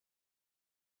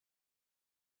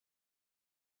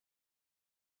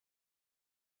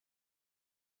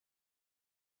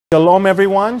Shalom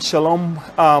everyone, shalom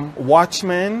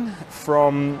watchmen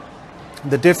from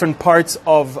the different parts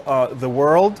of the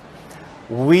world.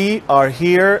 We are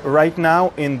here right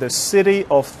now in the city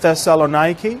of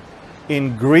Thessaloniki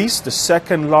in Greece, the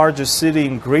second largest city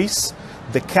in Greece,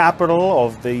 the capital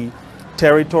of the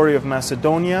territory of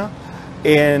Macedonia.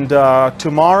 And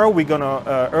tomorrow we're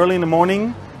gonna, early in the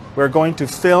morning, we're going to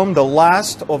film the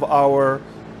last of our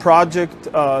project,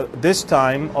 this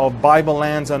time of Bible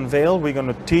Lands Unveiled. We're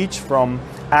going to teach from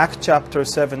Acts chapter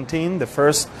 17, the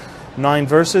first 9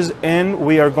 verses, and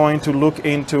we are going to look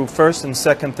into 1st and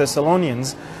 2nd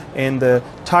Thessalonians. And the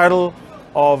title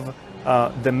of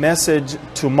the message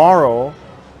tomorrow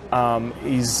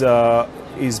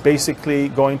is basically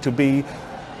going to be,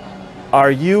 "Are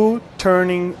you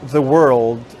turning the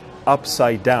world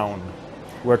upside down?"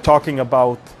 We're talking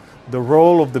about the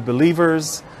role of the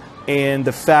believers and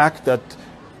the fact that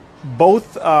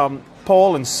both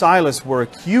Paul and Silas were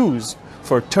accused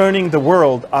for turning the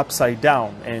world upside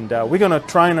down. And we're going to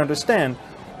try and understand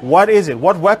what is it,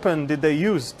 what weapon did they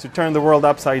use to turn the world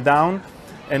upside down,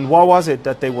 and what was it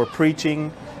that they were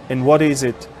preaching, and what is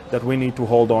it that we need to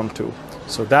hold on to.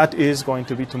 So that is going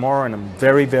to be tomorrow, and I'm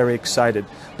very, very excited.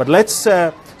 But let's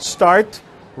start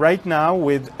right now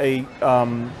with a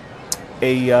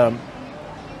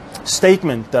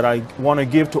statement that I want to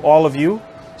give to all of you.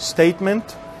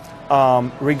 Statement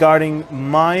regarding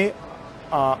my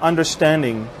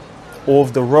understanding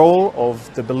of the role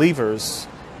of the believers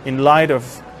in light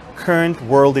of current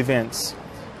world events.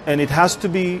 And it has to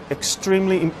be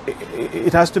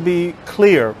it has to be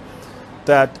clear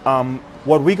that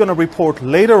what we're going to report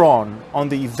later on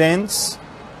the events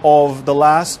of the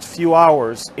last few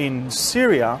hours in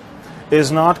Syria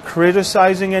is not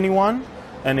criticizing anyone,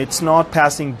 and it's not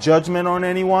passing judgment on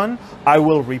anyone. I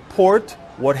will report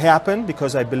what happened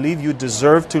because I believe you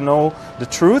deserve to know the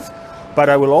truth. But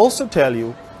I will also tell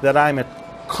you that I'm at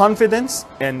confidence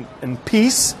and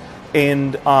peace,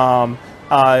 and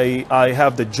I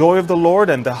have the joy of the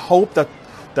Lord and the hope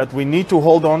that we need to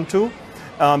hold on to,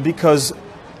 because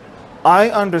I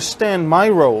understand my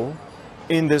role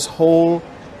in this whole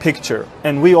picture,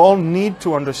 and we all need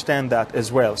to understand that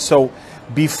as well. So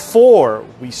before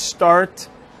we start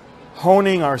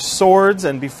honing our swords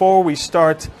and before we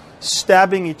start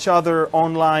stabbing each other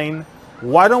online,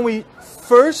 why don't we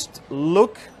first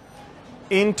look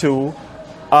into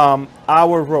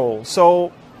our role?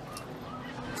 So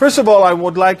first of all, I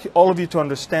would like all of you to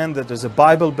understand that as a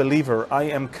Bible believer, I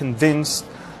am convinced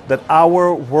that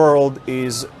our world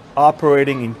is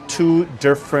operating in two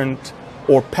different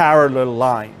or parallel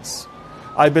lines.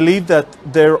 I believe that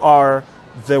there are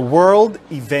the world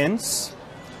events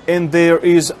and there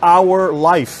is our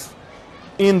life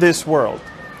in this world.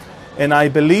 And I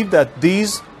believe that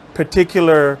these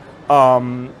particular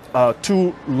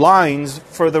two lines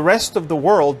for the rest of the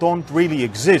world don't really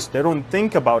exist. They don't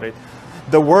think about it.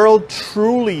 The world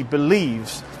truly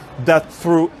believes that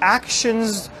through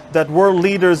actions that world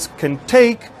leaders can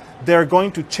take, they're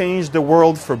going to change the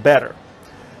world for better.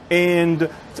 And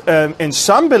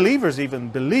some believers even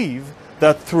believe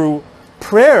that through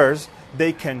prayers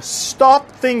they can stop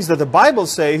things that the Bible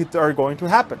says are going to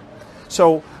happen.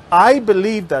 So I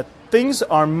believe that things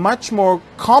are much more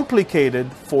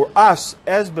complicated for us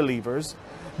as believers,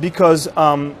 because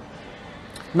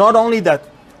not only that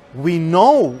we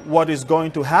know what is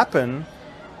going to happen,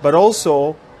 but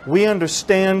also we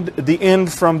understand the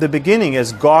end from the beginning,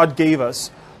 as God gave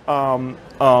us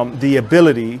the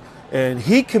ability, and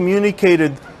He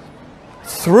communicated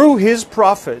through His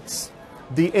prophets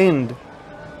the end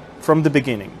from the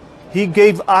beginning. He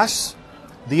gave us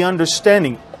the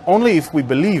understanding. Only if we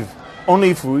believe,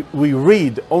 only if we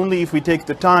read, only if we take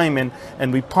the time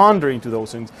and we ponder into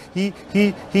those things. He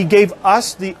gave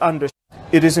us the understanding.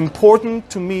 It is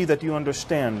important to me that you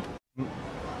understand.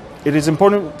 It is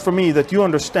important for me that you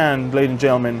understand, ladies and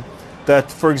gentlemen,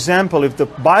 that, for example, if the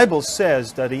Bible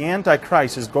says that the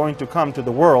Antichrist is going to come to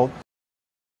the world,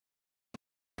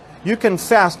 you can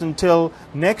fast until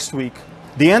next week.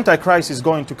 The Antichrist is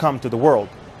going to come to the world,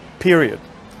 period.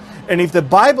 And if the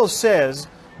Bible says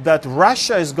that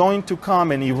Russia is going to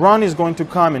come and Iran is going to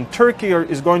come and Turkey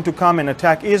is going to come and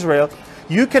attack Israel,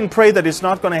 you can pray that it's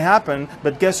not going to happen,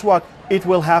 but guess what? It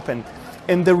will happen.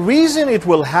 And the reason it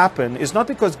will happen is not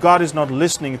because God is not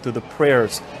listening to the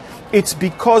prayers. It's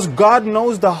because God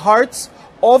knows the hearts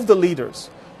of the leaders.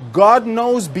 God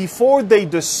knows before they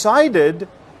decided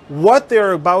what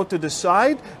they're about to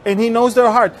decide, and He knows their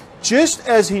heart. Just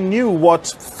as He knew what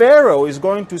Pharaoh is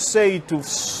going to say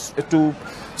to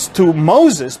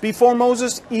Moses before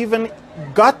Moses even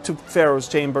got to Pharaoh's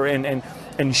chamber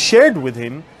and shared with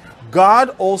him,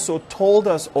 God also told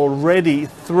us already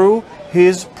through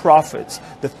His prophets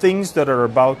the things that are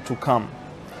about to come.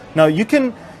 Now you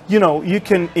can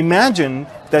imagine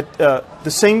that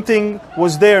the same thing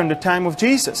was there in the time of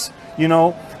Jesus.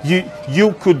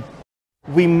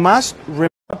 We must remember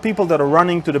people that are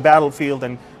running to the battlefield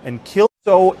and kill.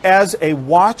 So as a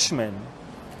watchman,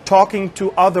 talking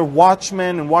to other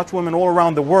watchmen and watchwomen all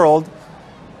around the world,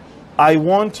 I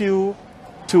want you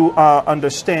to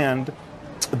understand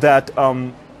that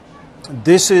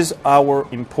this is our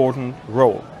important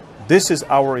role. This is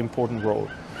our important role,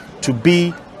 to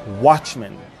be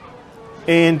watchmen.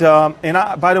 And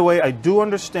by the way, I do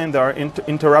understand there are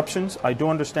interruptions. I do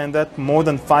understand that more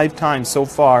than 5 times so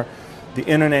far, the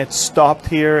internet stopped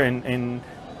here.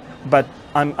 But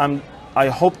I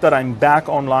hope that I'm back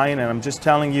online, and I'm just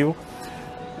telling you,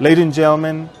 ladies and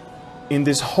gentlemen, in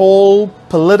this whole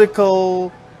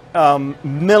political,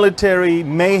 military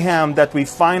mayhem that we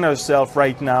find ourselves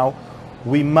right now,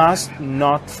 we must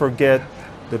not forget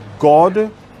that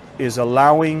God is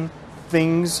allowing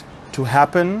things to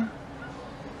happen,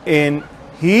 and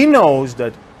He knows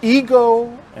that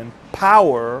ego and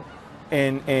power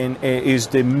and is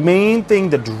the main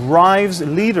thing that drives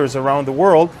leaders around the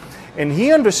world, and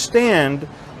He understands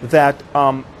that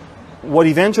what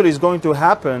eventually is going to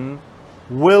happen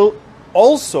will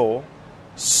also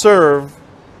serve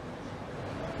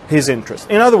His interest.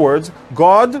 In other words,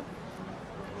 God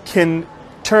can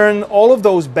turn all of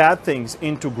those bad things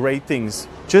into great things,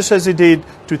 just as He did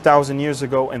 2,000 years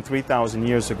ago and 3,000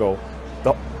 years ago.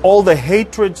 All the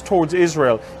hatred towards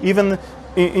Israel, even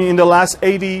in the last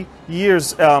 80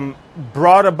 years,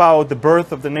 brought about the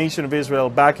birth of the nation of Israel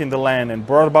back in the land, and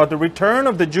brought about the return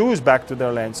of the Jews back to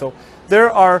their land. So there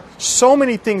are so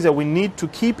many things that we need to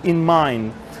keep in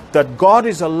mind that God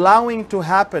is allowing to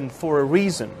happen for a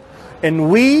reason.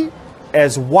 And we,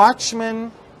 as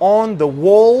watchmen on the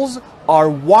walls, are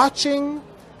watching,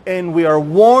 and we are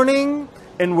warning,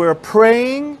 and we're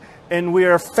praying, and we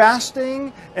are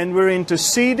fasting, and we're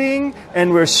interceding,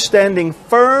 and we're standing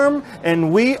firm,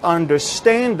 and we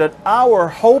understand that our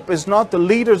hope is not the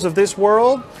leaders of this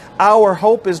world. Our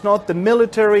hope is not the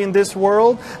military in this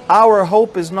world. Our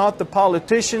hope is not the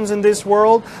politicians in this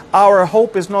world. Our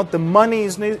hope is not the money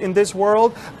in this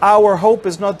world. Our hope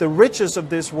is not the riches of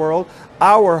this world.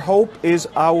 Our hope is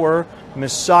our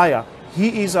Messiah.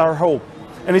 He is our hope.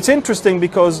 And it's interesting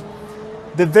because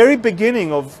the very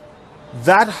beginning of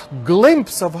that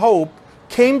glimpse of hope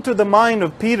came to the mind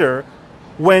of Peter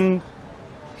when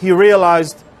he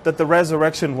realized that the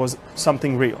resurrection was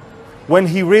something real. When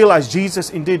he realized Jesus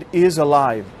indeed is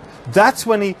alive. That's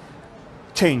when he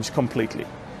changed completely.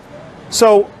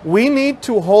 So we need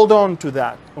to hold on to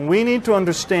that. And we need to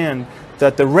understand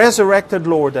that the resurrected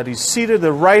Lord, that is seated at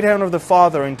the right hand of the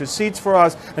Father, intercedes for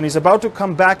us, and He's about to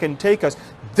come back and take us.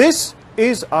 This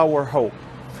is our hope.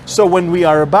 So when we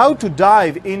are about to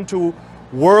dive into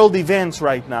world events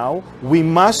right now, we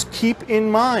must keep in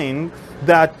mind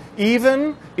that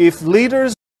even if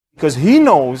leaders, because He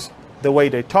knows the way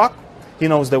they talk, He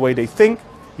knows the way they think,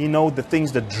 He knows the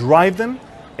things that drive them,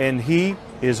 and He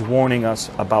is warning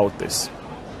us about this.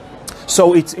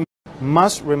 So it's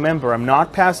must remember, I'm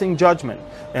not passing judgment,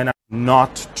 and I'm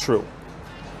not true.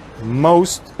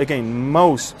 Most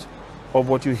of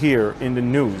what you hear in the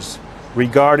news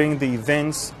regarding the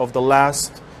events of the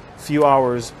last few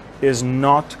hours is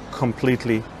not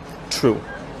completely true.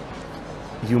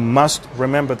 You must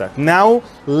remember that. Now,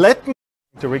 let me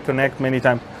to reconnect many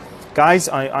times. Guys,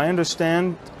 I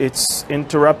understand it's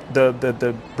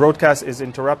the broadcast is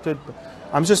interrupted. But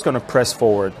I'm just going to press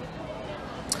forward.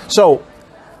 So,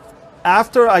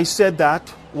 after I said that,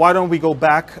 why don't we go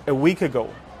back a week ago?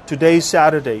 Today's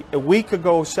Saturday. A week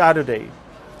ago Saturday,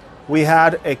 we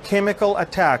had a chemical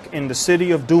attack in the city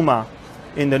of Duma,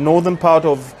 in the northern part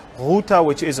of Ghouta,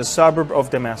 which is a suburb of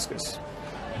Damascus.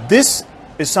 This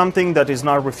is something that is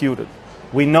not refuted.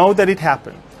 We know that it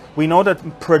happened. We know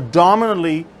that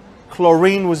predominantly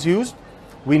chlorine was used.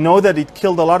 We know that it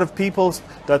killed a lot of people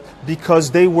because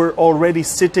they were already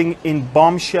sitting in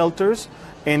bomb shelters,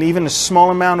 and even a small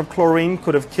amount of chlorine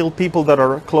could have killed people that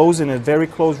are close in a very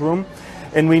close room.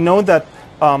 And we know that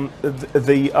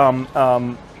the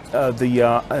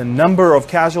number of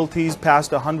casualties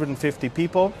passed 150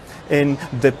 people, and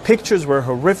the pictures were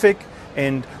horrific,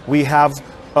 and we have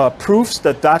proofs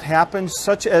that that happened,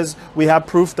 such as we have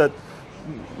proof that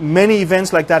many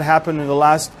events like that happened in the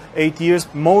last 8 years,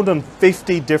 more than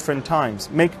 50 different times.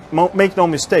 Make no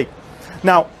mistake.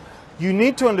 Now, you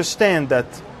need to understand that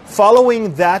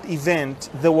following that event,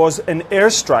 there was an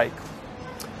airstrike,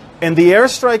 and the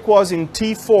airstrike was in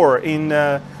T4,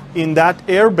 in that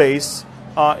air base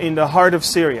in the heart of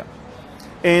Syria.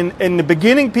 And in the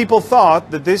beginning, people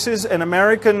thought that this is an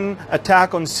American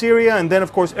attack on Syria, and then,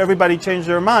 of course, everybody changed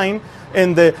their mind,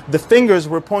 and the fingers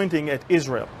were pointing at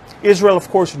Israel. Israel, of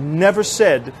course, never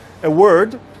said a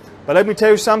word, but let me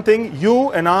tell you something.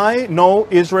 You and I know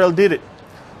Israel did it.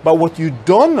 But what you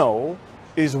don't know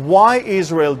is why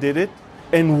Israel did it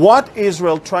and what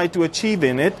Israel tried to achieve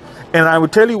in it. And I will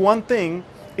tell you one thing,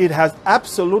 it has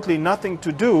absolutely nothing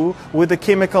to do with the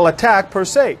chemical attack per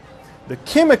se. The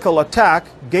chemical attack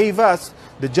gave us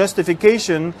the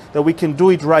justification that we can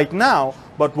do it right now.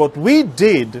 But what we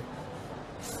did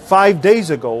 5 days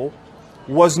ago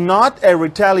was not a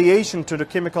retaliation to the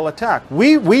chemical attack.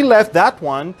 We left that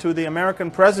one to the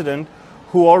American president,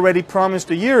 who already promised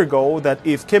a year ago that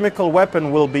if chemical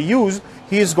weapon will be used,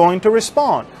 he is going to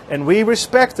respond. And we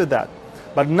respected that.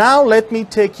 But now let me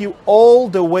take you all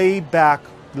the way back,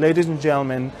 ladies and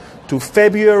gentlemen, to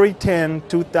February 10,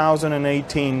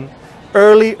 2018.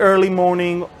 Early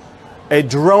morning, a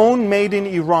drone made in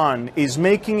Iran is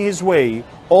making his way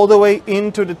all the way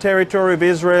into the territory of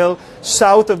Israel,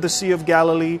 south of the Sea of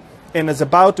Galilee, and is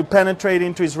about to penetrate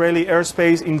into Israeli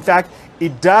airspace. In fact,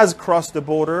 it does cross the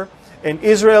border, and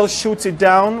Israel shoots it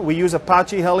down. We use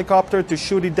Apache helicopter to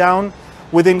shoot it down.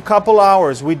 Within a couple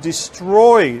hours, we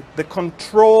destroy the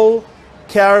control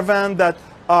caravan that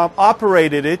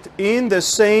operated it in the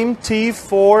same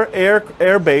T4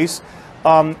 air base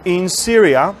in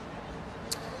Syria.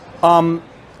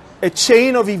 A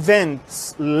chain of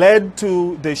events led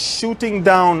to the shooting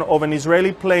down of an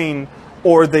Israeli plane,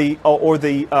 or the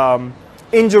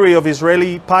injury of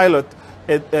Israeli pilot,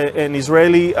 an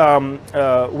Israeli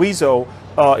Wezo,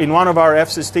 in one of our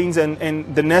F-16s,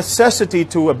 and the necessity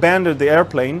to abandon the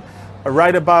airplane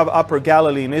right above Upper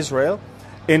Galilee in Israel.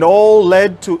 And all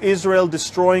led to Israel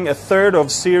destroying a third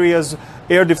of Syria's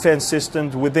air defense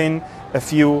systems within a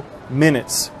few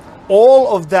minutes.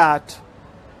 All of that,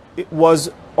 it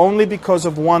was only because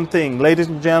of one thing. Ladies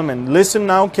and gentlemen, listen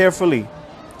now carefully.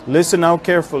 Listen now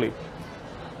carefully.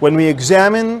 When we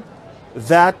examine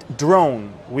that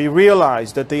drone, we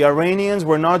realized that the Iranians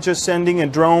were not just sending a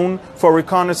drone for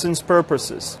reconnaissance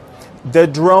purposes. The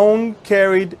drone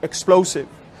carried explosive.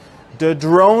 The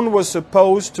drone was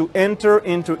supposed to enter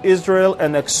into Israel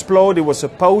and explode. It was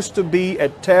supposed to be a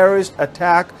terrorist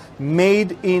attack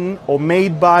made in or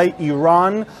made by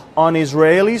Iran on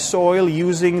Israeli soil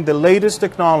using the latest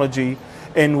technology.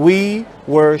 And we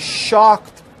were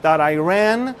shocked that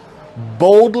Iran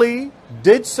boldly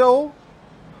did so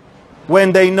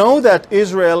when they know that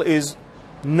Israel is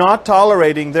not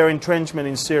tolerating their entrenchment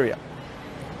in Syria.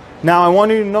 Now, I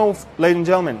want you to know, ladies and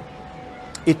gentlemen,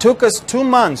 it took us 2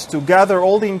 months to gather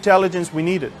all the intelligence we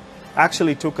needed.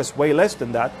 Actually, it took us way less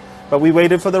than that, but we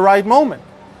waited for the right moment.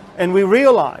 And we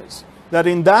realized that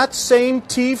in that same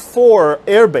T4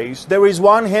 airbase, there is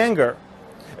one hangar.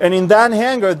 And in that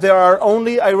hangar, there are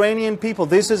only Iranian people.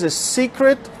 This is a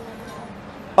secret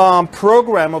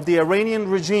program of the Iranian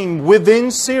regime within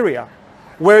Syria,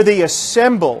 where they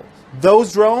assemble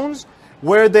those drones,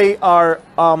 where they are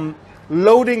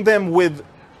loading them with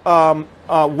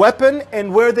weapon,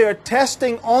 and where they are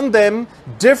testing on them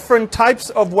different types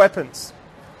of weapons.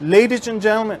 Ladies and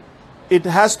gentlemen, it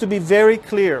has to be very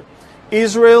clear.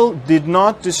 Israel did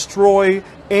not destroy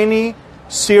any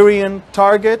Syrian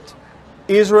target.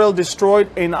 Israel destroyed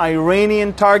an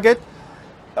Iranian target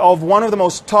of one of the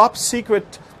most top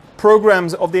secret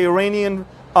programs of the Iranian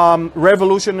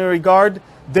Revolutionary Guard.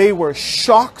 They were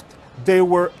shocked. They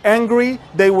were angry,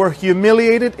 they were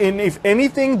humiliated, and if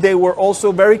anything, they were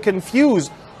also very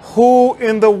confused. Who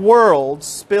in the world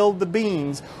spilled the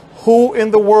beans? Who in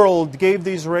the world gave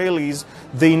the Israelis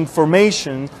the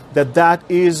information that that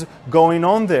is going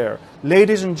on there?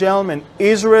 Ladies and gentlemen,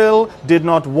 Israel did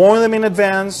not warn them in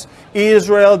advance.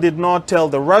 Israel did not tell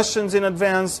the Russians in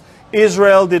advance.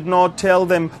 Israel did not tell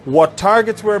them what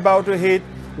targets we're about to hit.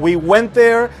 We went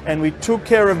there and we took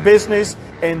care of business,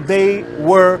 and they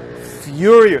were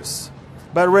furious.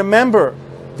 But remember,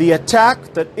 the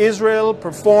attack that Israel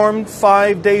performed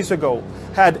 5 days ago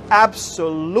had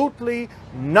absolutely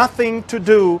nothing to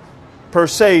do, per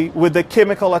se, with the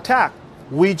chemical attack.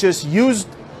 We just used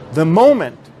the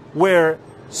moment where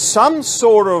some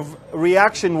sort of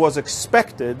reaction was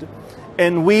expected,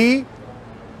 and we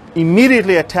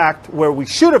immediately attacked where we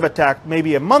should have attacked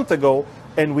maybe a month ago,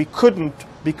 and we couldn't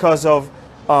because of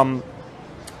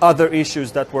other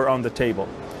issues that were on the table.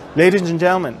 Ladies and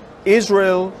gentlemen,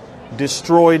 Israel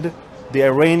destroyed the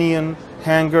Iranian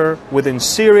hangar within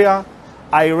Syria.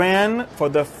 Iran, for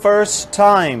the first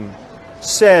time,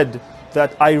 said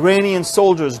that Iranian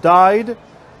soldiers died.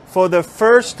 For the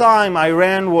first time,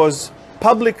 Iran was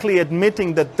publicly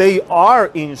admitting that they are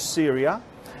in Syria.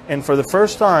 And for the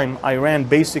first time, Iran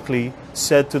basically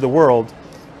said to the world,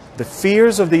 the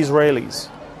fears of the Israelis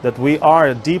that we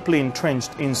are deeply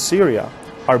entrenched in Syria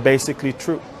are basically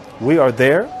true. We are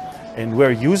there and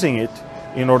we're using it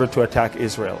in order to attack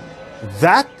Israel.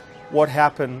 That what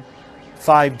happened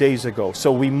 5 days ago.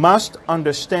 So we must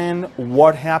understand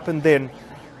what happened then.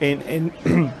 And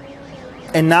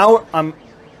now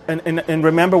and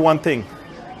remember one thing.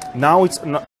 Now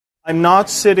I'm not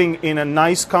sitting in a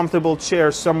nice comfortable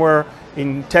chair somewhere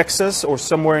in Texas or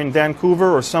somewhere in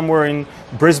Vancouver or somewhere in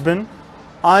Brisbane.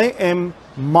 I am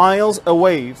miles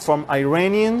away from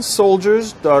Iranian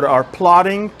soldiers that are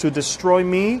plotting to destroy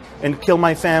me and kill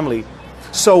my family.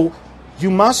 So you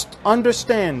must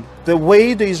understand the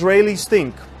way the Israelis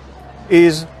think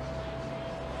is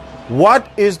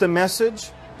what is the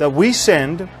message that we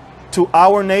send to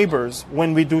our neighbors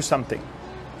when we do something.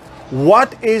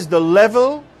 What is the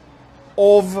level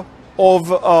of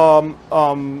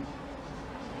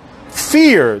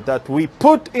fear that we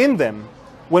put in them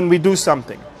when we do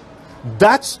something?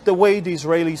 That's the way the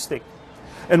Israelis think.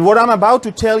 And what I'm about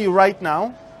to tell you right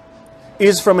now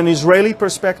is from an Israeli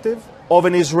perspective, of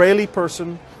an Israeli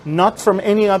person, not from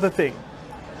any other thing.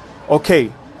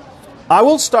 Okay, I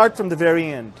will start from the very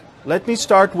end. Let me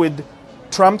start with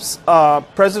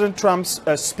President Trump's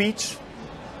speech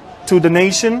to the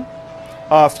nation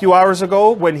a few hours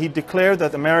ago when he declared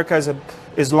that America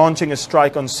is launching a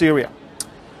strike on Syria.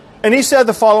 And he said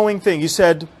the following thing. He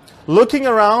said, looking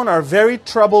around our very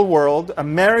troubled world,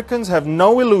 Americans have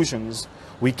no illusions.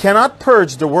 We cannot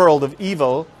purge the world of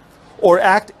evil or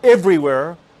act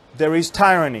everywhere there is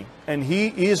tyranny. And he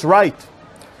is right.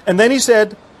 And then he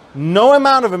said, no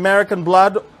amount of American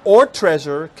blood or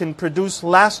treasure can produce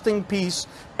lasting peace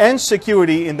and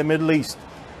security in the Middle East.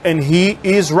 And he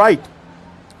is right.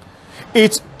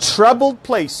 It's a troubled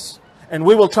place, and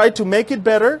we will try to make it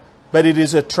better, but it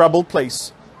is a troubled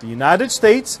place. The United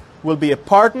States will be a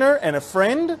partner and a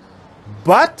friend,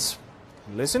 but,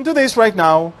 listen to this right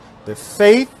now, the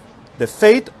fate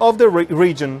of the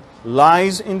region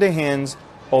lies in the hands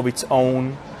of its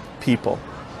own people.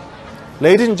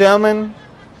 Ladies and gentlemen,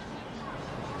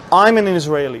 I'm an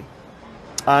Israeli.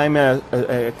 I'm a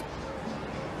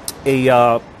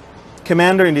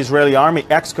commander in the Israeli army,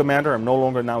 ex-commander. I'm no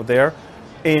longer now there.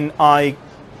 And I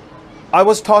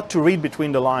was taught to read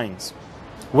between the lines.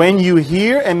 When you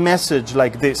hear a message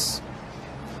like this,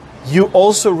 you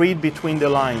also read between the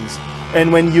lines.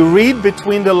 And when you read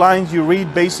between the lines, you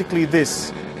read basically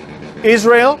this.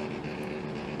 Israel,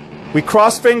 we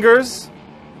cross fingers.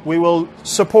 We will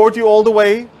support you all the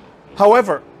way.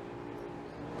 However,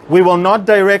 we will not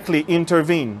directly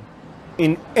intervene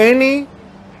in any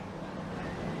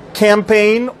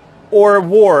campaign or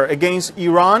war against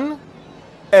Iran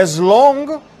as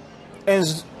long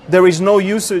as there is no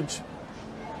usage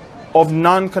of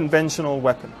non-conventional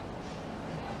weapon.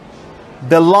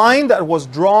 The line that was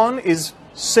drawn is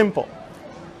simple.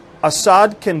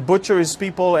 Assad can butcher his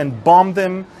people and bomb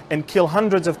them and kill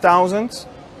hundreds of thousands.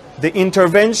 The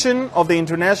intervention of the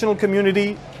international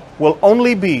community will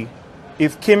only be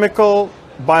if chemical,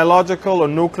 biological, or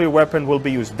nuclear weapon will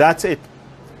be used. That's it.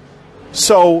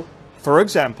 So, for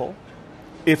example,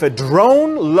 if a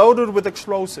drone loaded with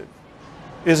explosive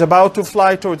is about to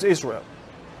fly towards Israel,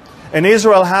 and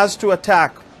Israel has to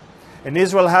attack, and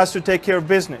Israel has to take care of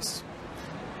business,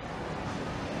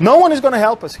 no one is going to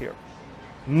help us here.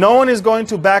 No one is going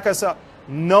to back us up.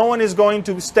 No one is going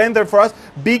to stand there for us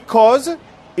because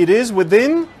it is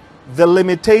within the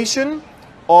limitation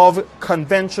of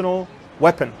conventional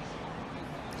weapon.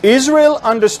 Israel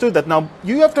understood that. Now,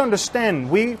 you have to understand,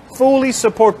 we fully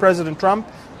support President Trump.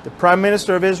 The Prime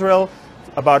Minister of Israel,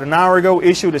 about an hour ago,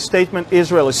 issued a statement.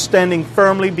 Israel is standing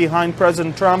firmly behind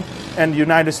President Trump and the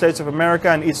United States of America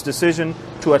and its decision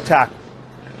to attack.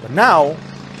 But now,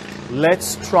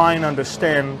 let's try and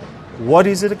understand what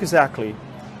is it exactly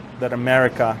that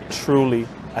America truly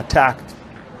attacked.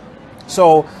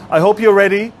 So, I hope you're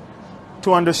ready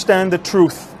to understand the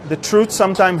truth. The truth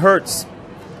sometimes hurts.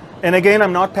 And again,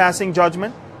 I'm not passing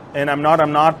judgment, and I'm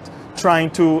not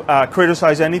trying to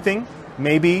criticize anything.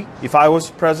 Maybe if I was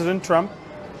President Trump,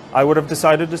 I would have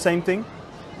decided the same thing.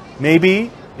 Maybe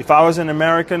if I was an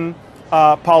American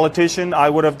politician,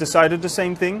 I would have decided the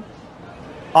same thing.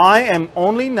 I am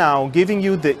only now giving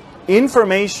you the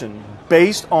information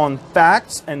based on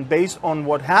facts and based on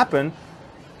what happened.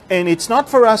 And it's not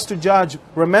for us to judge.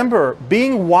 Remember,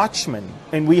 being watchmen,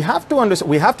 and we have to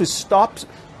understand, we have to stop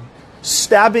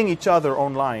stabbing each other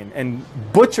online and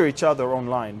butcher each other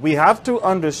online. We have to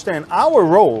understand our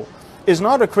role is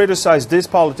not to criticize this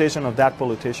politician or that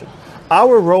politician.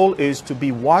 Our role is to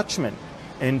be watchmen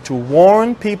and to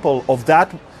warn people of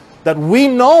that that we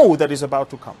know that is about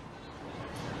to come.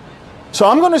 So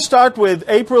I'm going to start with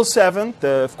April 7th,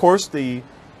 of course, the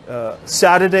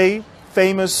Saturday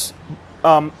famous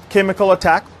chemical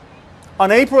attack.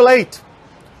 On April 8th,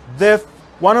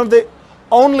 one of the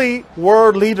only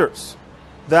world leaders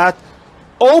that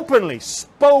openly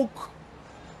spoke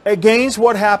against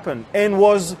what happened and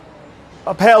was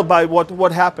upheld by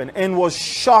what happened and was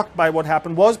shocked by what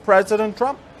happened was President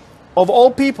Trump. Of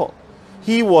all people,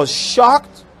 he was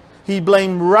shocked. He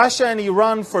blamed Russia and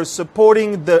Iran for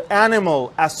supporting the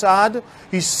animal Assad.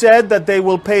 He said that they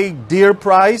will pay dear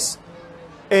price.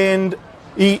 And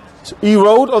he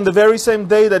wrote on the very same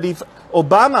day that if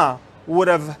Obama would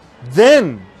have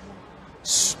then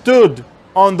stood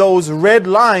on those red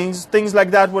lines, things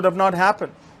like that would have not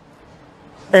happened.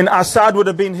 And Assad would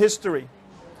have been history.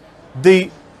 The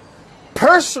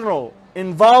personal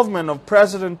involvement of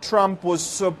President Trump was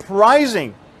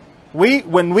surprising.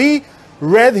 When we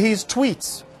read his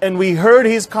tweets and we heard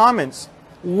his comments,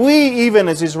 we, even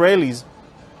as Israelis,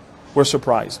 were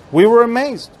surprised. We were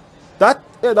amazed. That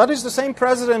is the same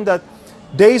president that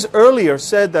days earlier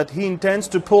said that he intends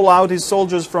to pull out his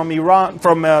soldiers from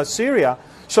Syria.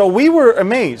 So we were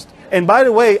amazed. And by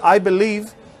the way, I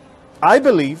believe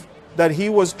that he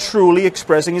was truly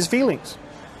expressing his feelings.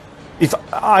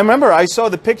 I remember I saw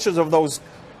the pictures of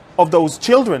those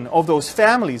children, of those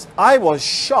families. I was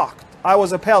shocked. I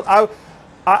was appalled.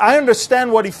 I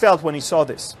understand what he felt when he saw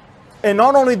this. And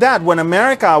not only that, when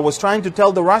America was trying to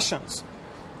tell the Russians,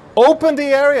 open the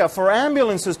area for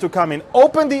ambulances to come in,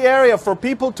 open the area for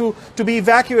people to be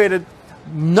evacuated,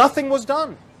 nothing was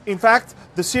done. In fact,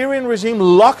 the Syrian regime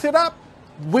locked it up,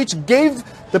 which gave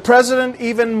the president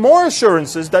even more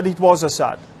assurances that it was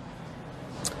Assad.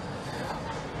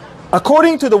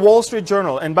 According to the Wall Street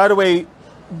Journal, and by the way,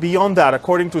 beyond that,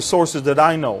 according to sources that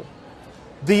I know,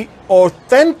 the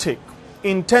authentic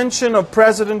intention of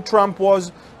President Trump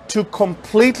was to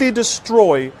completely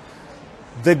destroy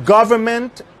the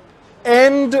government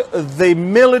and the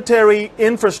military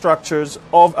infrastructures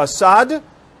of Assad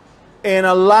and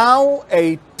allow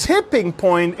a tipping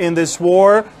point in this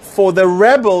war for the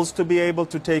rebels to be able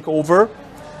to take over,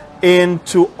 and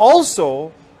to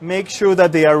also make sure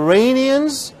that the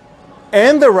Iranians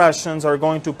and the Russians are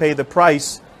going to pay the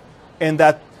price, and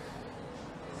that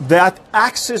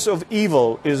axis of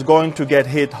evil is going to get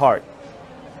hit hard.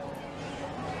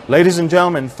 Ladies and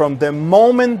gentlemen, from the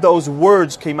moment those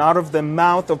words came out of the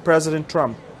mouth of President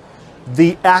Trump,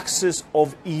 the axis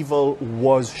of evil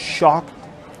was shocked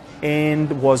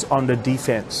and was on the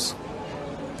defense.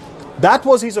 That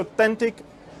was his authentic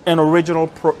and original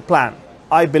plan.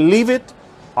 I believe it.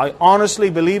 I honestly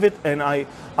believe it, and I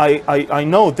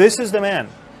know this is the man.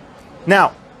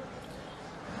 Now,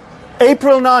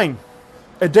 April 9,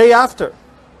 a day after,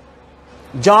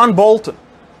 John Bolton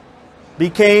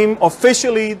became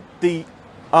officially the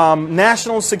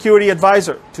national security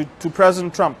advisor to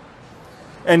President Trump.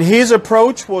 And his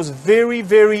approach was very,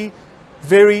 very,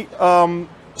 very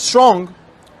strong,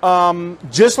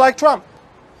 just like Trump.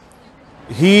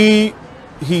 He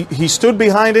stood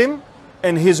behind him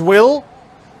and his will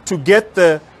to get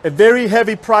a very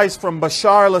heavy price from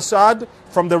Bashar al-Assad,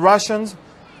 from the Russians,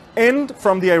 and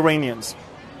from the Iranians.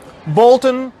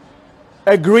 Bolton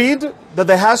agreed that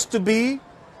there has to be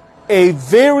a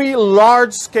very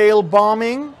large-scale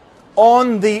bombing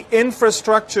on the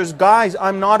infrastructures. Guys,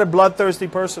 I'm not a bloodthirsty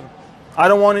person. I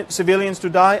don't want civilians to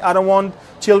die. I don't want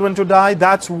children to die.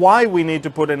 That's why we need to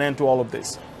put an end to all of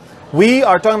this. We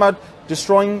are talking about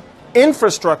destroying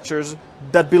infrastructures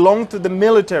that belong to the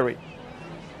military.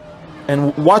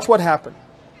 And watch what happened.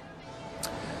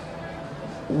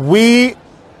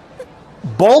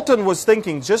 Bolton was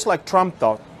thinking, just like Trump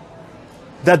thought,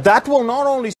 that will not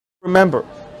only, remember,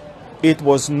 it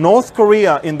was North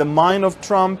Korea in the mind of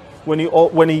Trump when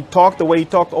he talked the way he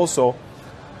talked also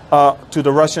to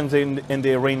the Russians and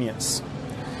the Iranians.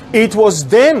 It was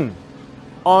then,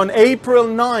 on April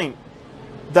 9,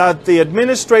 that the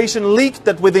administration leaked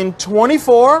that within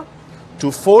 24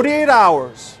 to 48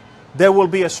 hours, there will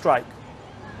be a strike.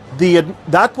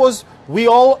 That was, we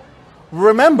all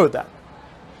remember that.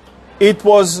 It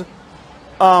was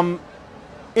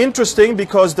interesting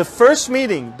because the first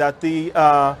meeting that the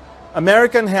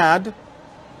American had,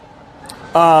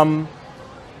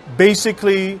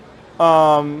 basically,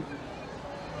 the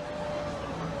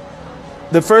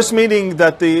first meeting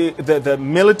that the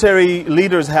military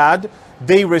leaders had,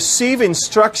 they received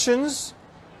instructions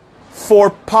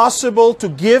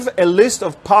to give a list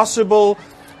of possible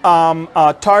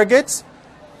targets.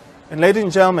 And ladies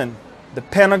and gentlemen, the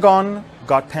Pentagon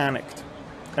got panicked.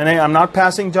 And I'm not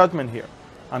passing judgment here.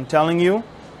 I'm telling you,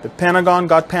 the Pentagon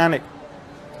got panicked.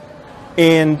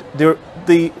 And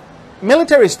the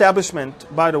military establishment,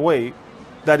 by the way,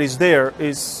 that is there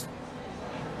is,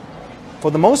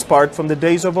 for the most part, from the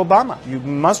days of Obama. You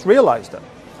must realize that.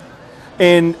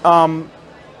 And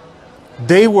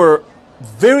they were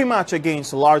very much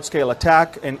against a large-scale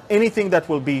attack and anything that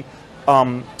will be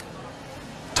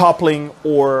toppling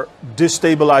or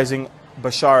destabilizing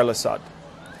Bashar al-Assad.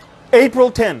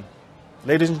 April 10,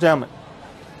 ladies and gentlemen,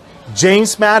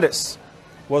 James Mattis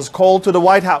was called to the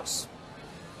White House.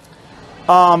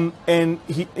 And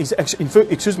he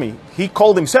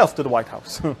called himself to the White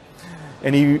House.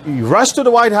 And he rushed to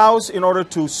the White House in order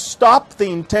to stop the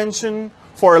intention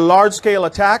for a large-scale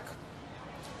attack.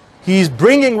 He's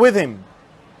bringing with him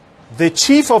the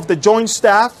chief of the Joint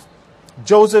Staff,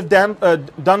 Joseph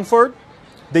Dunford.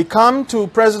 They come to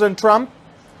President Trump.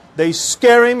 They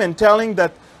scare him and tell him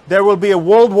that there will be a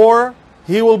world war.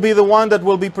 He will be the one that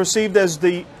will be perceived as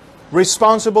the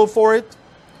responsible for it.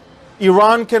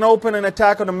 Iran can open an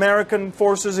attack on American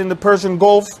forces in the Persian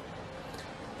Gulf.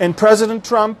 And President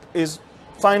Trump is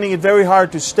finding it very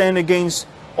hard to stand against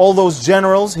all those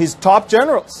generals, his top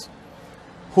generals,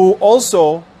 who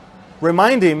also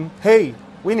remind him, hey,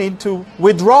 we need to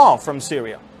withdraw from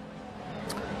Syria.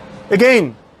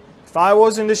 Again, if I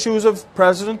was in the shoes of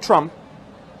President Trump,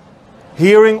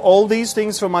 hearing all these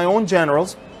things from my own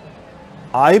generals,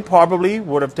 I probably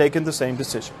would have taken the same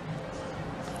decision.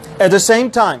 At the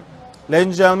same time, ladies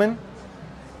and gentlemen,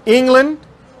 England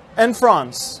and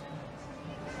France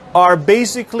are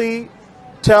basically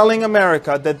telling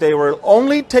America that they will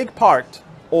only take part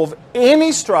of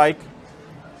any strike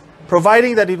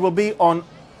providing that it will be on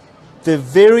the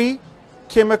very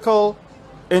chemical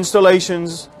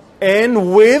installations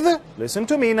and with, listen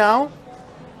to me now,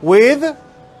 with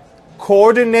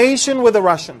coordination with the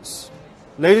Russians.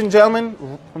 Ladies and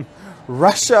gentlemen,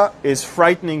 Russia is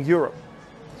frightening Europe,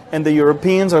 and the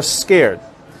Europeans are scared.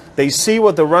 They see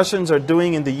what the Russians are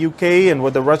doing in the UK and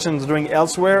what the Russians are doing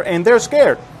elsewhere, and they're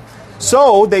scared.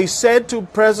 So they said to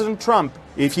President Trump,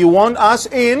 if you want us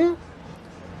in,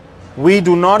 we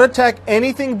do not attack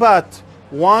anything but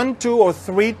 1, 2, or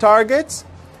 3 targets,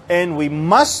 and we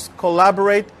must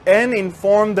collaborate and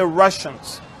inform the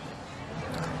Russians.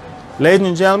 Ladies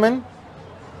and gentlemen,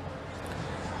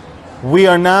 we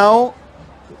are now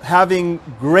having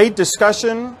great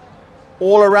discussion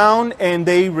all around, and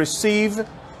they receive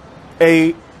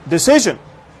a decision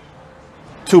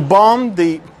to bomb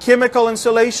the chemical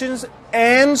installations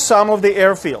and some of the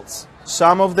airfields,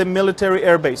 some of the military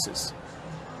air bases,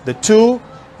 the 2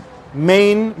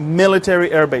 main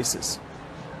military air bases.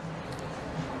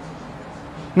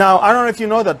 Now, I don't know if you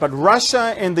know that, but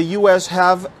Russia and the US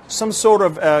have some sort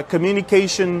of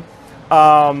communication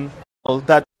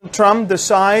that Trump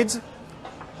decides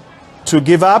to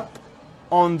give up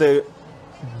on the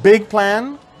big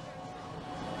plan.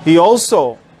 He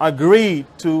also agreed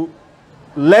to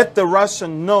let the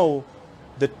Russians know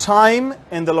the time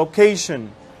and the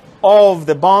location of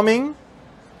the bombing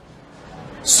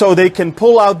so they can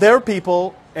pull out their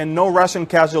people and no Russian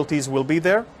casualties will be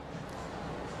there.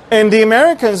 And the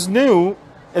Americans knew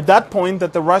at that point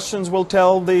that the Russians will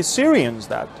tell the Syrians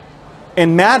that.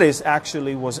 And Mattis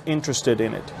actually was interested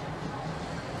in it.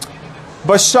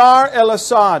 Bashar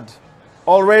al-Assad,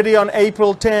 already on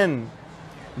April 10,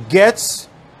 gets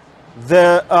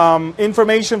the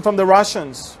information from the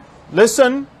Russians.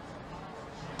 Listen,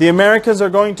 the Americans are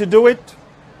going to do it,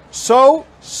 so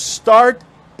start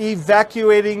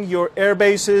evacuating your air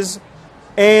bases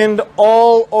and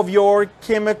all of your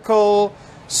chemical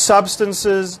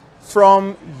substances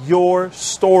from your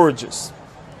storages.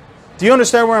 Do you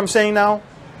understand what I'm saying now?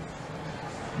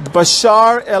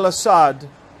 Bashar al-Assad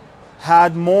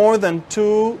had more than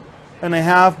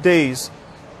 2.5 days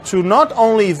to not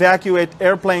only evacuate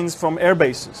airplanes from air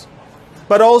bases,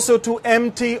 but also to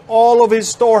empty all of his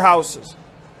storehouses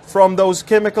from those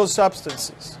chemical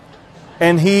substances.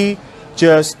 And he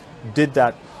just did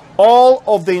that. All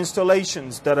of the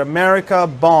installations that America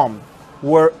bombed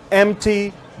were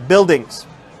empty buildings.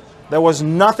 There was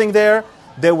nothing there.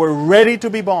 They were ready to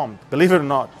be bombed, believe it or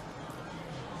not.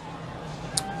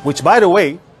 Which, by the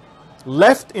way,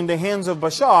 left in the hands of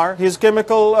Bashar his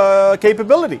chemical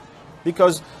capability,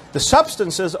 because the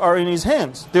substances are in his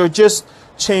hands. They're just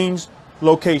changed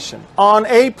location. On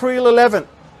April 11th,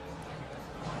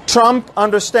 Trump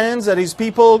understands that his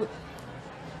people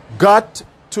got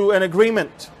to an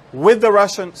agreement with the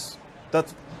Russians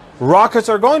that rockets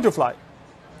are going to fly.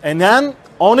 And then,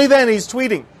 only then he's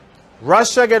tweeting,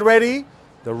 Russia, get ready,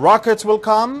 the rockets will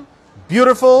come,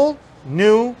 beautiful,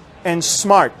 new, and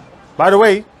smart. By the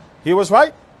way, he was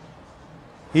right.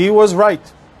 He was right.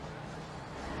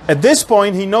 At this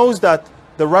point, he knows that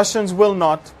the Russians will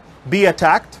not be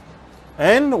attacked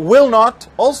and will not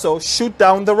also shoot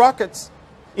down the rockets.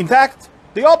 In fact,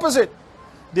 the opposite.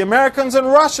 The Americans and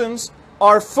Russians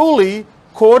are fully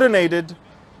coordinated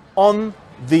on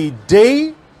the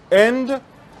day and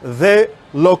the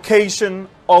location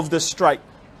of the strike.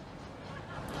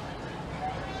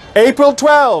 April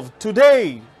 12,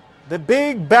 today, the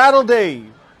big battle day.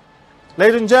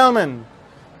 Ladies and gentlemen,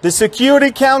 the Security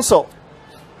Council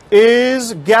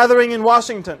is gathering in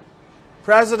Washington.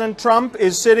 President Trump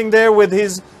is sitting there with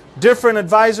his different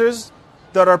advisors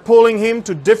that are pulling him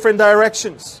to different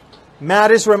directions.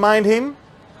 Mattis remind him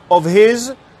of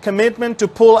his commitment to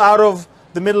pull out of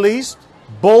the Middle East.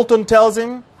 Bolton tells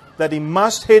him that he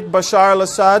must hit Bashar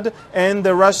al-Assad and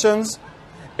the Russians.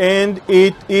 And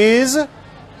it is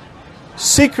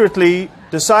secretly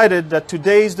decided that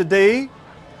today is the day,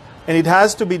 and it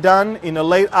has to be done in a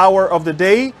late hour of the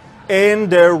day, and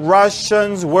the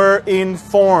Russians were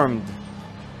informed.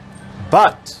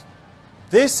 But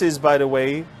this is, by the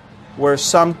way, where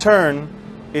some turn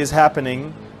is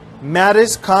happening.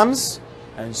 Mattis comes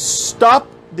and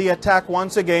stops the attack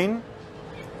once again,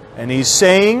 and he's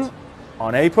saying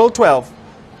on April 12th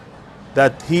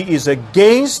that he is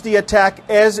against the attack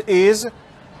as is.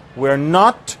 We're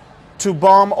not to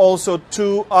bomb also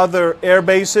 2 other air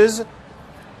bases,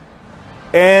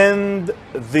 and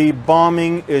the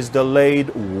bombing is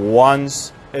delayed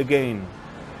once again.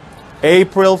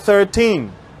 April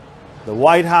 13, the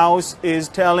White House is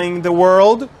telling the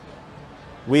world,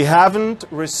 we haven't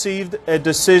received a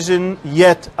decision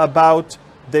yet about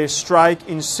the strike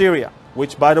in Syria,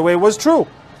 which, by the way, was true.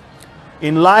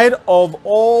 In light of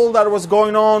all that was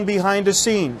going on behind the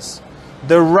scenes,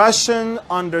 the Russians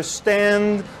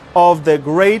understand of the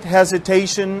great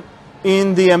hesitation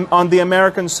on the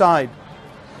American side.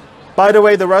 By the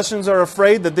way, the Russians are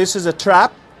afraid that this is a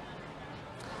trap.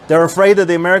 They're afraid that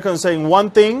the Americans are saying one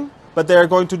thing, but they're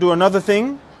going to do another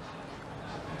thing.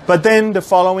 But then the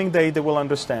following day, they will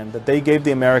understand that they gave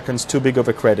the Americans too big of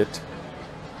a credit.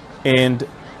 And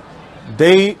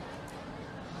the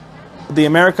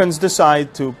Americans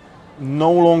decide to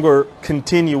no longer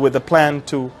continue with the plan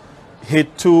to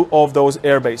hit 2 of those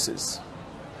air bases.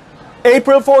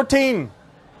 April 14,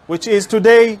 which is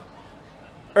today,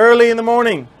 early in the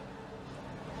morning,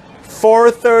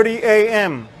 4:30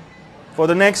 a.m., for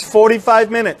the next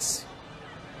 45 minutes,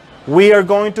 we are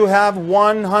going to have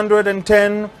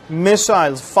 110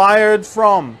 missiles fired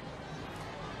from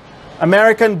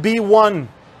American B-1,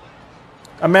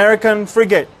 American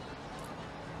frigate,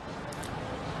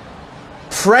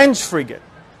 French frigate,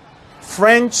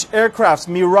 French aircrafts,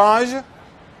 Mirage,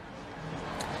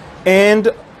 and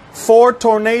 4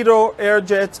 Tornado air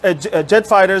jets, jet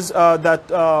fighters that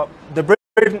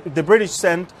the British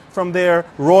sent from their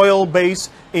royal base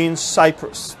in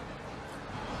Cyprus.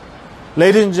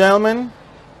 Ladies and gentlemen,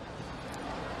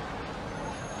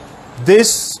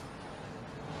 this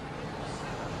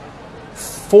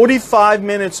 45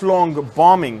 minutes long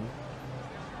bombing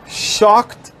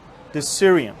shocked the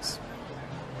Syrians.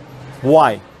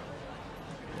 Why?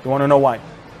 You want to know why?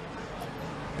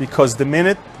 Because the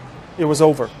minute it was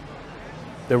over,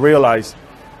 they realized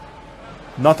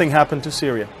nothing happened to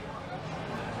Syria.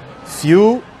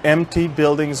 Few empty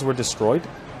buildings were destroyed.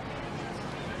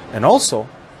 And also,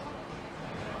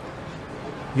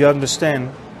 you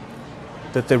understand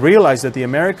that they realize that the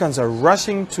Americans are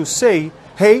rushing to say,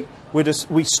 hey,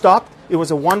 we stopped. It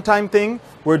was a one-time thing.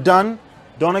 We're done.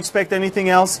 Don't expect anything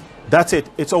else. That's it.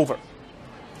 It's over.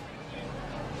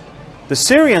 The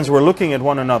Syrians were looking at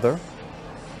one another.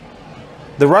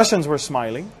 The Russians were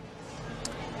smiling.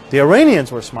 The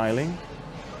Iranians were smiling.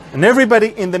 And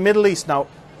everybody in the Middle East. Now,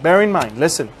 bear in mind,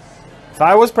 listen. If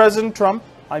I was President Trump,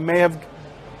 I may have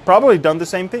probably done the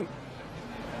same thing.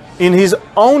 In his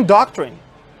own doctrine,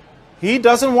 he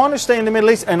doesn't want to stay in the Middle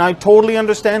East, and I totally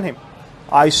understand him.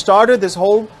 I started this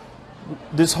whole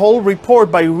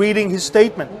report by reading his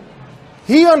statement.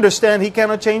 He understands he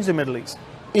cannot change the Middle East.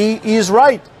 He is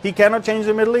right. He cannot change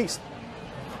the Middle East.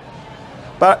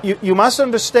 But you must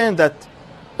understand that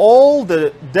all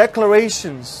the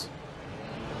declarations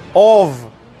of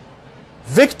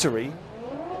victory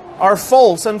are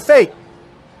false and fake.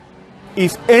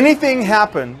 If anything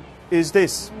happened, is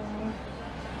this.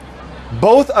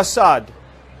 Both Assad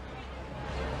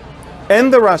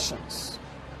and the Russians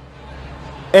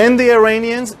and the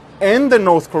Iranians and the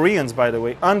North Koreans, by the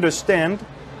way, understand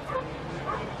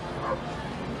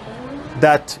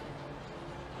that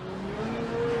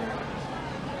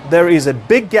there is a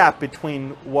big gap between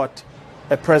what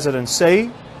a president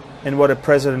say and what a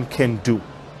president can do.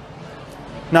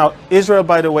 Now, Israel,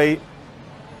 by the way,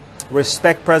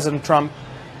 respect President Trump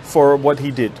for what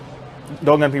he did.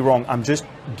 Don't get me wrong. I'm just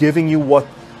giving you what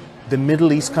the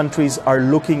Middle East countries are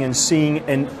looking and seeing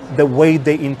and the way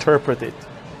they interpret it.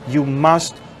 You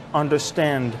must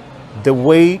understand the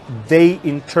way they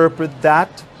interpret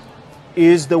that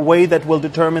is the way that will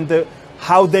determine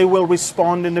how they will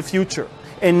respond in the future.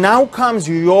 And now comes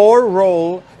your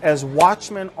role as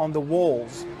watchmen on the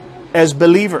walls, as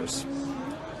believers.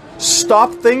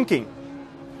 Stop thinking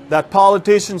that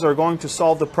politicians are going to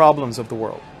solve the problems of the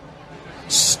world.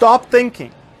 Stop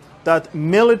thinking that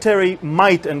military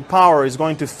might and power is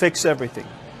going to fix everything.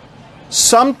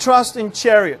 Some trust in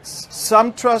chariots,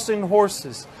 some trust in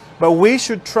horses, but we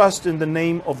should trust in the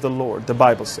name of the Lord, the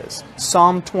Bible says.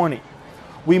 Psalm 20.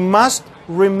 We must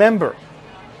remember,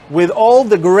 with all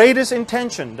the greatest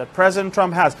intention that President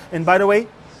Trump has, and by the way,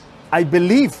 I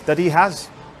believe that he has.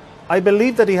 I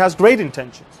believe that he has great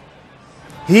intentions.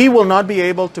 He will not be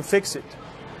able to fix it.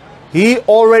 He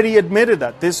already admitted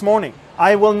that this morning.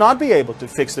 I will not be able to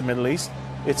fix the Middle East.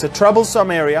 It's a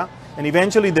troublesome area, and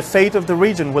eventually the fate of the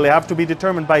region will have to be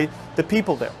determined by the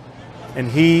people there. And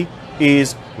he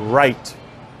is right.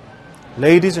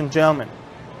 Ladies and gentlemen,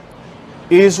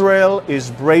 Israel is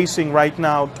bracing right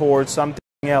now towards something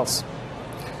else.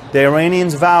 The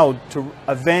Iranians vowed to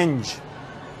avenge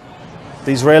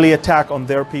the Israeli attack on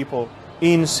their people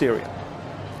in Syria.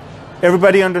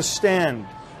 Everybody understand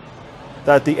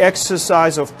that the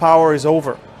exercise of power is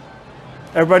over.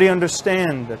 Everybody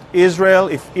understand that Israel,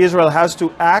 if Israel has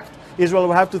to act, Israel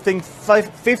will have to think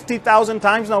 50,000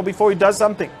 times now before he does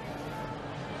something.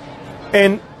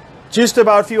 And just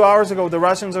about a few hours ago, the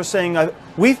Russians are saying,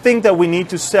 we think that we need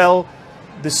to sell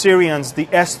the Syrians the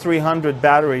S-300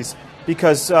 batteries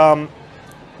because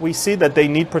we see that they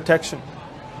need protection.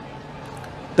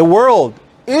 The world,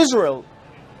 Israel,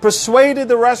 persuaded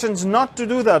the Russians not to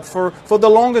do that for the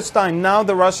longest time. Now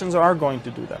the Russians are going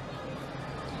to do that.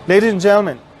 Ladies and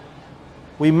gentlemen,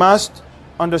 we must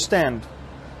understand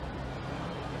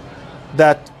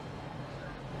that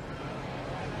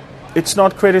it's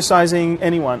not criticizing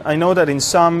anyone. I know that in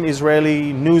some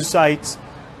Israeli news sites,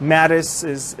 Mattis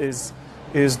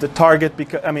is the target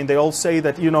because, I mean, they all say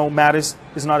that, you know, Mattis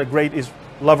is not a great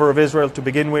lover of Israel to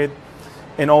begin with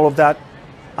and all of that.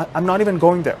 I'm not even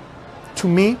going there. To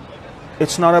me,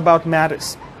 it's not about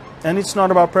Mattis, and it's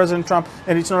not about President Trump,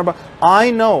 and it's not about...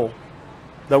 I know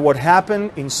that what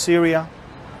happened in Syria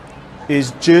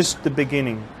is just the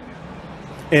beginning.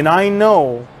 And I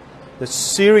know that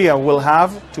Syria will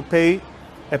have to pay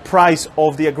a price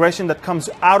of the aggression that comes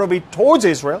out of it towards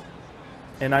Israel.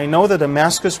 And I know that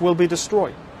Damascus will be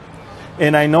destroyed.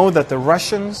 And I know that the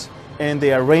Russians and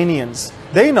the Iranians,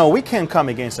 they know we can't come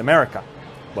against America,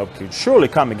 but we can surely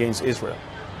come against Israel.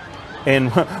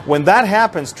 And when that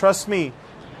happens, trust me,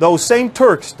 those same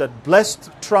Turks that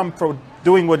blessed Trump for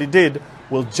doing what he did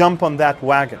will jump on that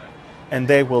wagon, and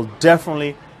they will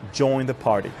definitely join the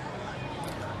party.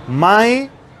 My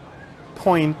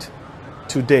point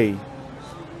today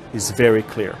is very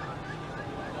clear.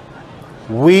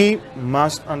 We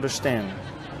must understand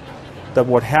that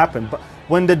what happened, but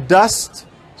when the dust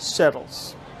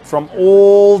settles from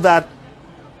all that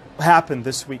happened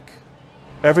this week,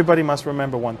 everybody must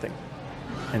remember one thing,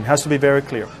 and it has to be very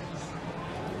clear.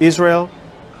 Israel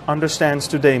understands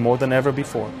today more than ever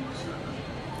before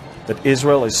that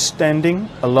Israel is standing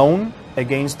alone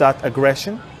against that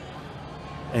aggression.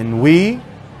 And we,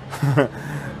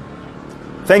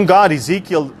 thank God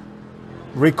Ezekiel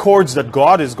records that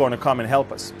God is going to come and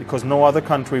help us, because no other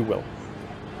country will.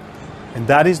 And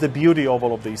that is the beauty of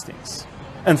all of these things.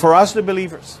 And for us, the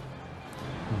believers,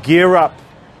 gear up,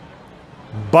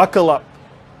 buckle up,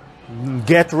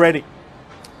 get ready,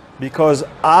 because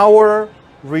our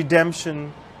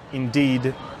redemption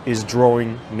indeed is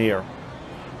drawing near.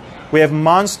 We have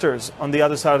monsters on the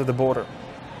other side of the border.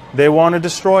 They want to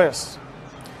destroy us.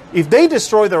 If they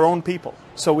destroy their own people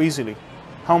so easily,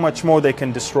 how much more they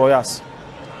can destroy us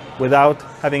without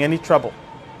having any trouble.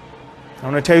 I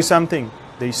want to tell you something.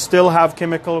 They still have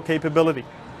chemical capability,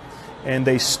 and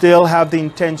they still have the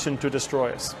intention to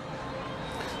destroy us.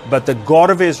 But the God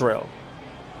of Israel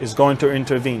is going to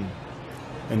intervene.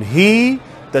 And he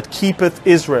that keepeth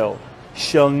Israel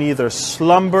shall neither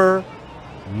slumber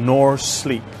nor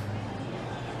sleep.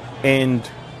 And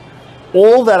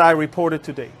all that I reported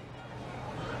today,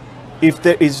 if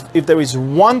there is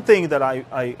one thing that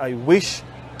I wish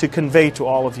to convey to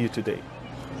all of you today,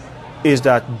 is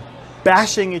that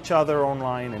bashing each other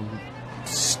online and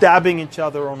stabbing each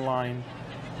other online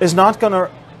is not going to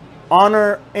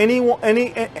honor any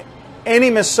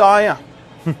Messiah.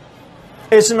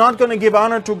 It's not going to give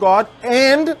honor to God,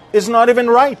 and it's not even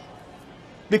right,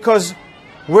 because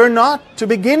we're not to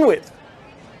begin with.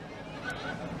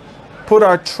 put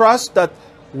our trust that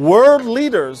world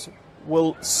leaders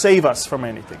will save us from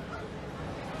anything.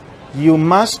 You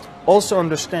must also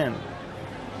understand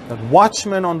that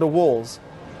watchmen on the walls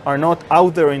are not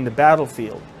out there in the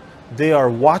battlefield. They are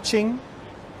watching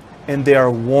and they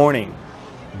are warning.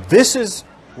 This is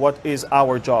what is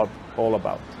our job all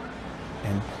about.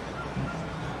 And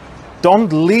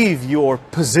don't leave your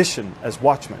position as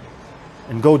watchmen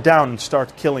and go down and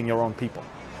start killing your own people.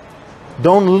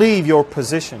 Don't leave your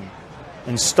position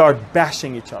and start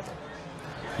bashing each other.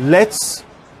 Let's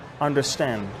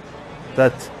understand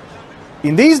that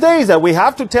in these days that we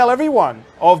have to tell everyone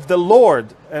of the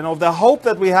Lord and of the hope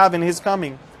that we have in His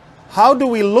coming, how do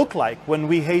we look like when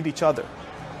we hate each other?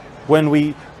 When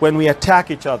we attack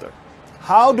each other?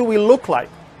 How do we look like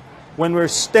when we're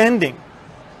standing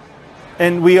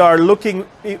and we are looking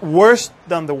worse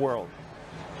than the world?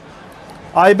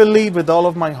 I believe with all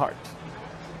of my heart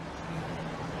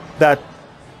that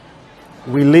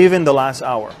we live in the last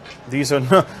hour. These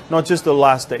are not just the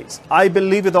last days. I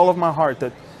believe with all of my heart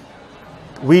that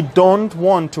we don't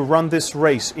want to run this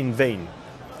race in vain.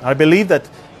 I believe that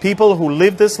people who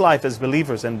live this life as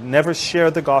believers and never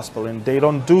share the gospel, and they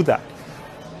don't do that,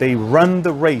 they run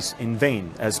the race in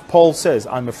vain. As Paul says,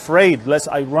 I'm afraid lest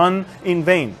I run in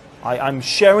vain. I'm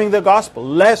sharing the gospel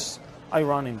lest I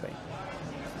run in vain.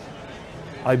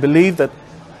 I believe that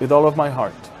with all of my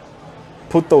heart.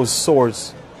 Put those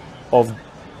swords of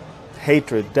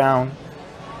hatred down.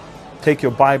 Take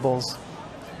your Bibles.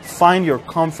 Find your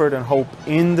comfort and hope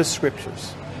in the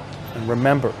Scriptures. And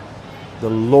remember, the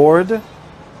Lord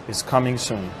is coming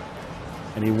soon.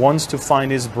 And He wants to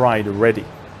find His bride ready.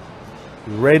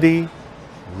 Ready,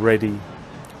 ready,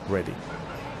 ready.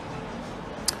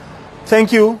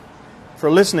 Thank you for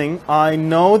listening. I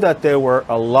know that there were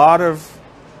a lot of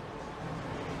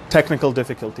technical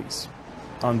difficulties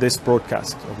on this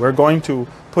broadcast. We're going to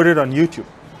put it on YouTube.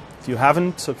 If you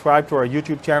haven't subscribed to our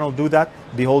YouTube channel, do that.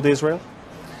 Behold Israel.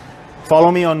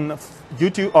 Follow me on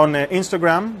YouTube, on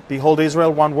Instagram. Behold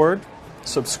Israel, one word.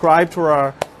 Subscribe to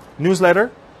our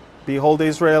newsletter.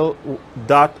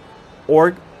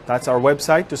 BeholdIsrael.org. That's our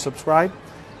website to subscribe.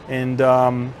 And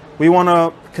we want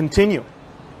to continue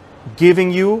giving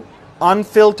you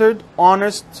unfiltered,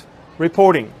 honest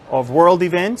reporting of world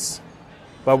events.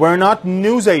 But we're not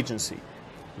news agency.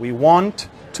 We want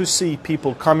to see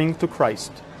people coming to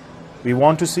Christ. We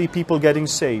want to see people getting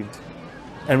saved.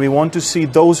 And we want to see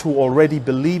those who already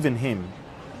believe in Him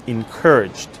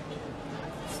encouraged,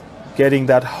 getting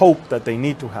that hope that they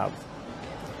need to have.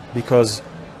 Because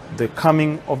the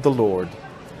coming of the Lord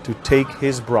to take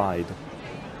His bride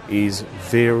is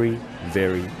very,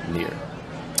 very near.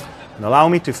 And allow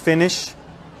me to finish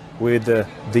with the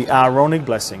Aaronic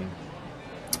blessing.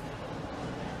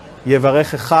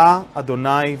 יברכך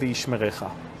אדוני וישמרך.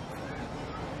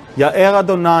 יאר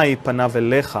אדוני פניו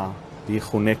אליך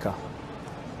ויחונך.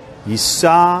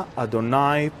 יישא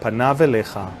אדוני פניו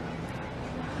אליך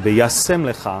וישם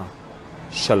לך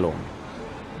shalom.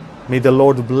 May the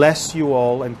Lord bless you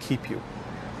all and keep you.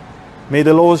 May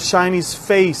the Lord shine His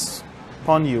face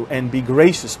upon you and be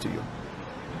gracious to you.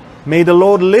 May the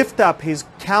Lord lift up His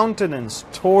countenance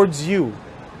towards you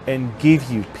and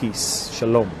give you peace.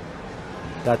 Shalom.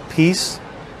 That peace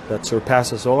that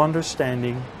surpasses all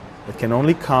understanding, that can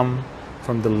only come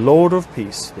from the Lord of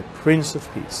peace, the Prince of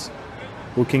Peace,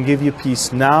 who can give you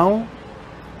peace now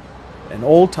and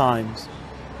all times,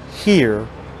 here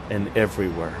and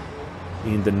everywhere.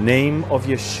 In the name of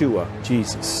Yeshua,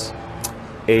 Jesus.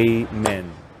 Amen.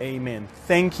 Amen.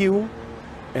 Thank you,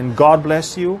 and God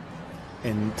bless you,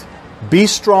 and be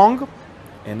strong,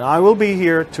 and I will be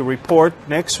here to report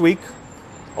next week.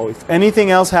 Or if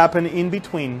anything else happened in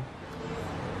between,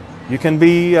 you can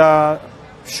be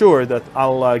sure that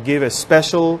I'll give a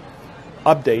special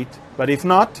update. But if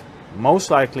not, most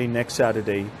likely next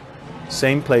Saturday,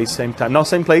 same place, same time. No,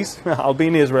 same place. I'll be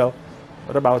in Israel,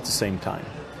 but about the same time.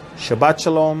 Shabbat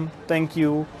Shalom. Thank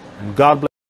you, and God bless.